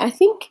and I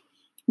think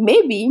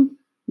maybe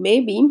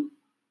maybe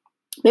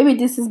maybe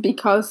this is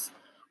because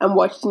I'm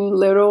watching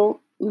Little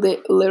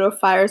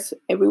Fires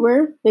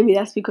Everywhere. Maybe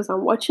that's because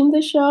I'm watching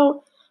the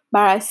show,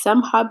 but I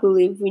somehow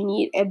believe we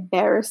need a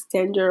better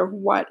standard of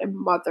what a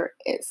mother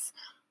is.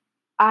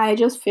 I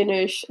just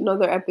finished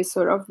another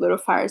episode of Little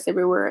Fires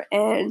Everywhere,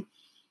 and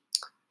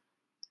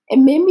it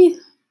made me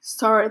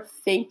start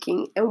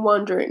thinking and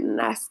wondering and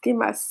asking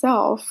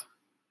myself,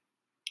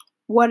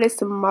 what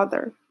is a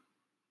mother?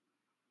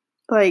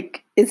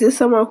 Like, is it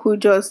someone who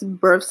just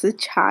births a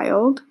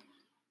child?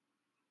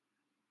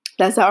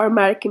 Does that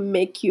automatically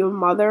make you a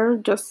mother?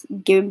 Just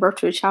giving birth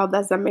to a child,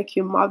 does that make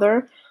you a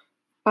mother?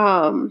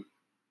 Um,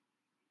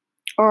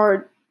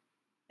 or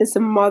is a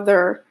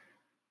mother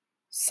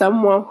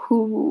someone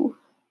who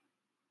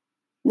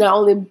not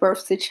only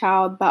births a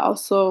child, but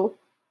also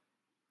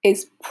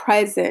is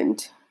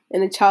present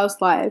in a child's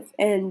life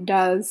and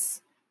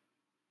does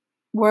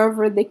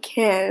wherever they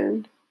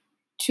can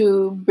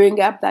to bring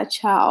up that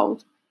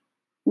child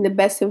in the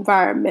best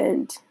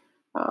environment,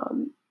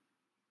 um,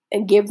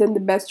 and give them the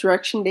best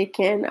direction they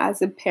can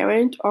as a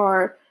parent?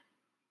 Or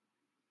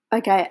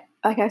like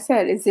I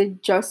said, is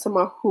it just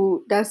someone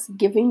who does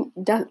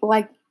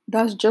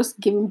just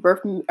giving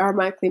birth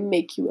automatically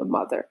make you a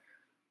mother?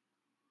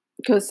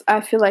 Because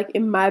I feel like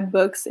in my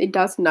books it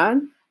does not.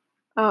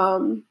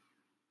 Um,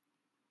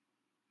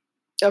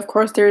 of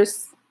course,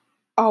 there's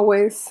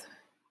always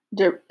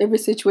every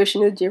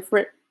situation is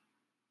different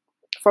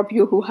for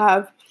people who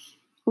have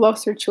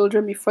lost their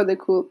children before they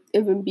could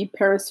even be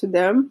parents to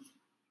them.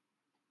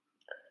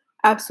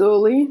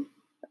 Absolutely.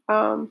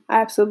 I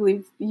absolutely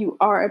believe you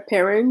are a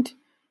parent.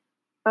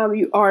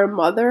 You are a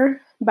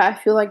mother. But I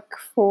feel like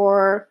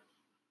for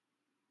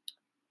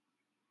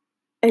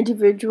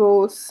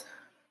individuals,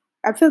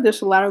 I feel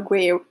there's a lot of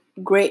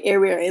gray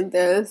area in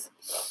this,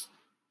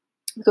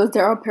 because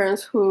there are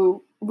parents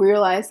who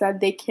realize that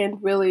they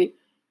can't really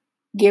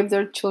give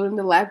their children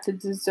the life they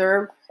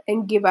deserve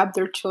and give up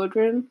their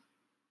children.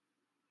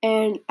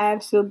 And I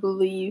absolutely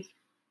believe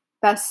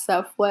that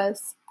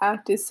selfless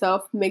act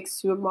itself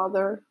makes you a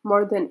mother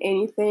more than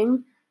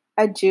anything.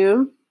 I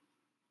do.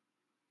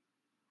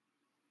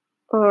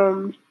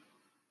 Um,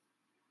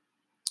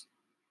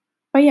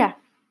 but yeah,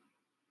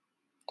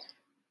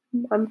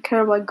 I'm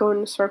kind of like going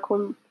in a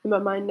circle in my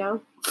mind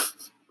now.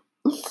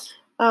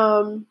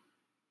 um,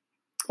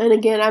 and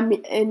again,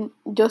 and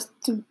just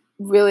to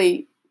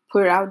really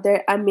put it out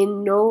there, I'm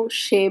in no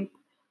shape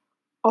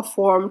or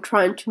form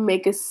trying to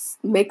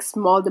make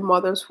small the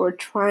mothers who are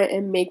trying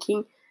and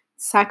making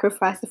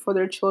sacrifices for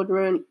their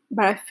children.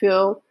 But I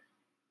feel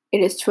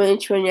it is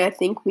 2020. I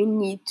think we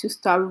need to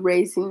stop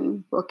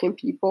raising broken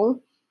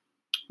people.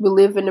 We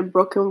live in a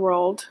broken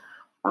world,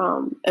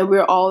 and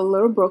we're all a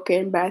little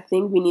broken, but I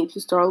think we need to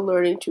start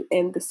learning to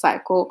end the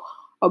cycle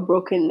of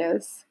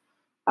brokenness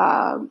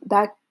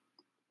that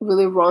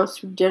really runs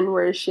through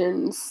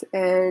generations,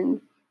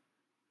 and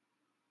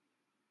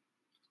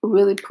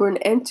really put an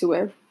end to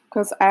it.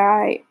 Because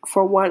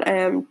for one, I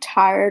am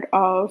tired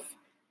of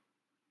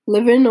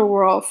living in a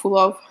world full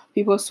of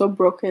people so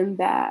broken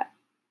that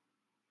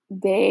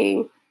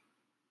they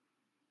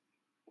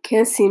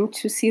can't seem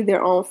to see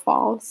their own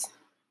faults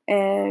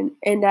and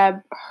end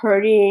up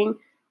hurting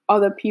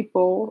other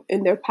people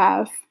in their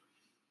path.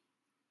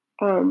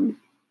 Um,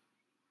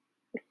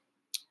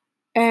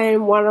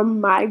 and one of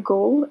my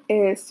goals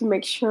is to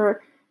make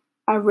sure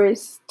I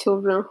raise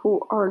children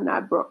who are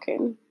not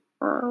broken,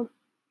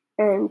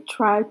 and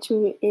try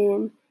to,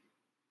 in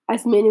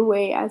as many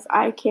ways as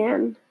I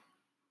can,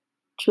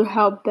 to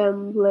help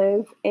them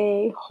live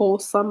a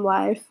wholesome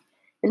life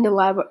in the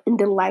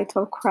light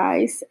of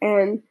Christ,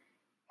 and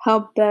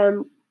help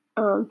them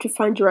to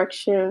find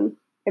direction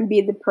and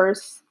be the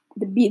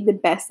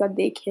best that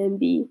they can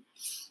be.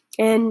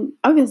 And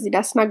obviously,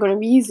 that's not going to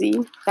be easy.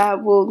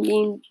 That will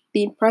mean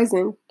being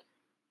present,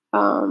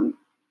 um,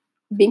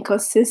 being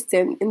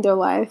consistent in their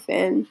life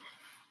and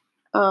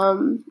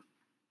um,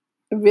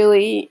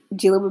 really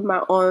dealing with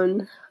my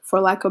own, for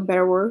lack of a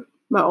better word,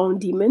 my own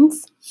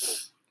demons.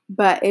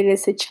 But it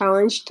is a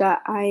challenge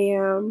that I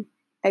am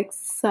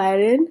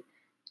excited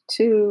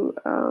to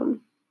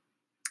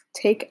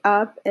take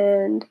up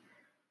um,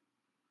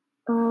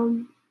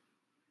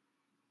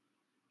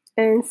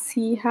 and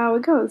see how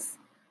it goes.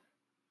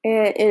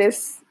 And it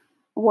is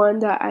one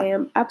that I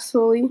am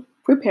absolutely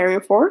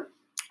preparing for.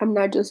 I'm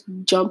not just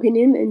jumping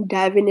in and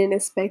diving in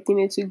expecting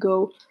it to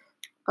go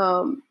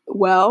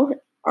well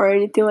or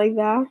anything like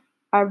that.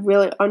 I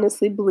really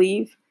honestly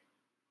believe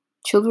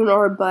children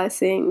are a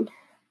blessing.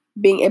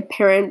 Being a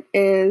parent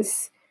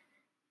is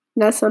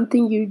not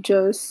something you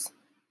just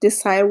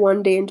decide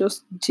one day and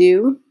just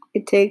do.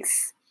 It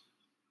takes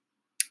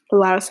a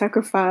lot of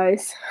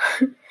sacrifice,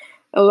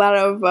 a lot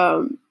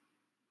of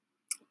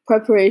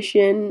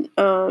preparation.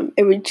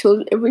 Every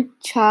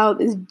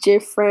child is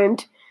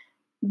different,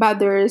 but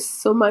there is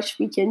so much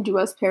we can do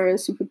as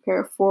parents to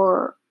prepare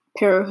for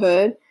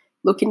parenthood.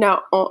 Looking at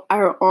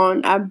our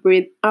own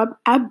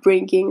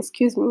upbringing,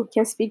 excuse me,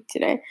 can't speak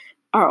today.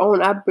 Our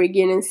own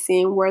upbringing and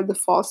seeing where the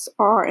faults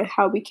are and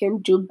how we can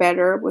do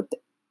better with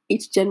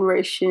each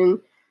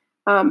generation,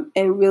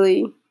 and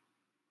really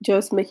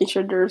just making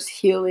sure there's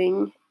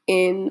healing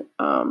in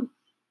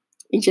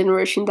each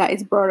generation that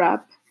is brought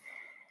up.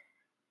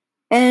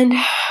 And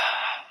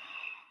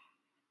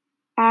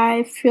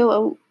I feel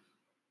a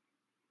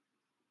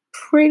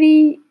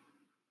pretty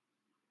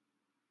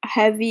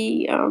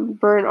heavy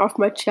burn off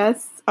my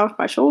chest, off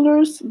my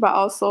shoulders, but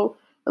also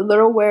a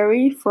little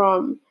wary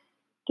from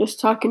just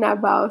talking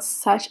about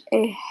such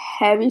a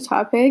heavy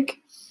topic.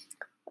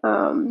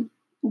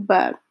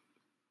 But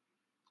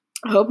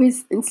I hope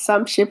it's in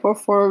some shape or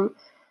form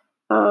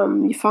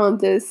you found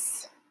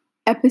this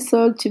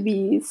episode to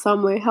be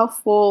some way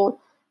helpful.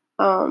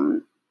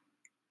 Um,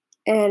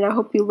 and I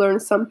hope you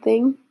learned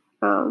something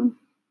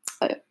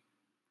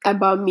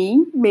about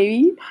me,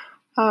 maybe.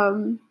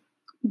 Um,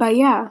 but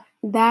yeah,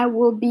 that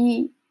will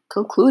be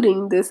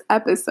concluding this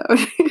episode.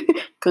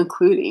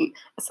 Concluding.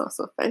 It sounds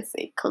so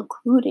fancy.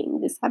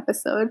 Concluding this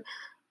episode.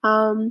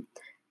 Um,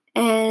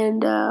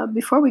 and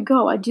before we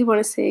go, I do want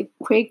to say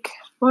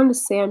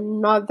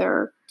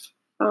another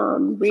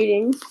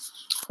reading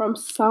from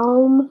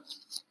Psalm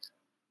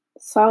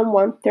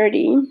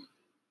 130,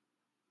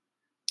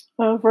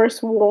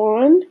 verse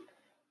 1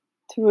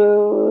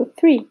 through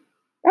 3.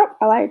 Oh,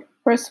 I lied.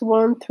 Verse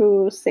 1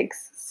 through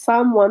 6.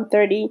 Psalm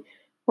 130,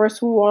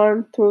 verse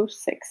 1 through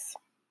 6.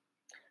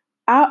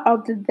 Out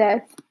of the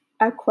depth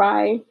I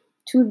cry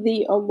to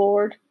thee, O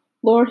Lord.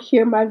 Lord,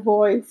 hear my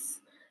voice.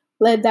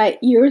 Let thy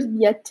ears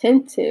be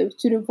attentive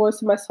to the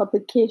voice of my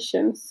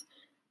supplications.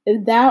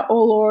 If thou,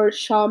 O Lord,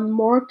 shalt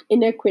mark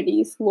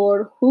iniquities,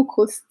 Lord, who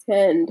could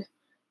stand?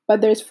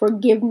 But there is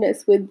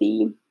forgiveness with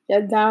thee,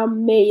 that thou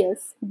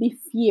mayest be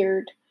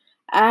feared.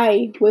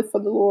 I wait for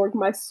the Lord,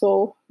 my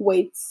soul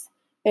waits,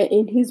 and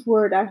in his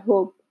word I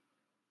hope.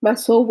 My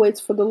soul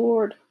waits for the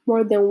Lord,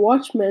 more than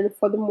watchmen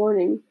for the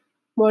morning,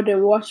 more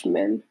than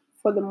watchmen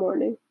for the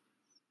morning.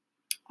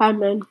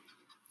 Amen.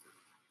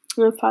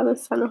 In the Father,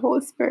 Son, and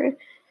Holy Spirit.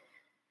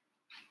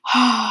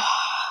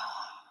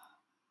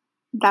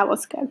 That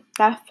was good.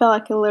 That felt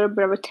like a little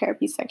bit of a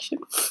therapy section.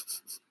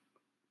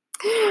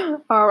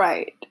 All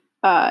right.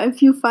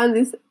 If you find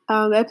this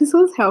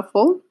episode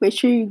helpful, make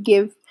sure you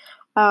give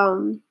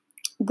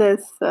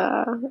this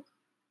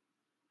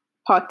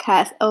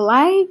podcast a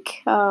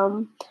like.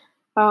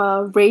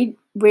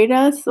 Rate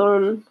us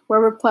on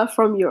whatever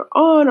platform you're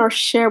on, or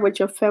share with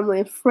your family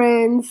and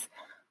friends.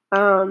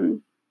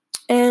 And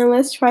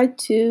let's try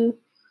to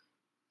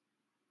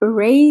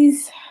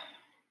raise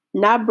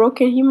not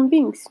broken human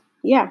beings.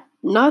 Yeah,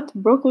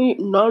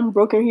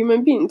 non-broken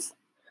human beings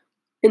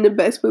in the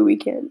best way we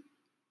can.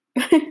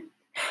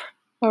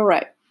 All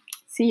right.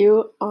 See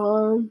you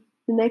on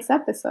the next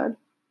episode.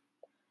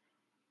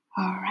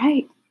 All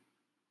right.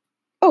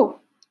 Oh,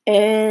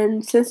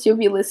 and since you'll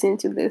be listening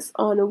to this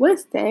on a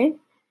Wednesday,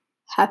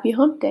 happy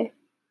hump day.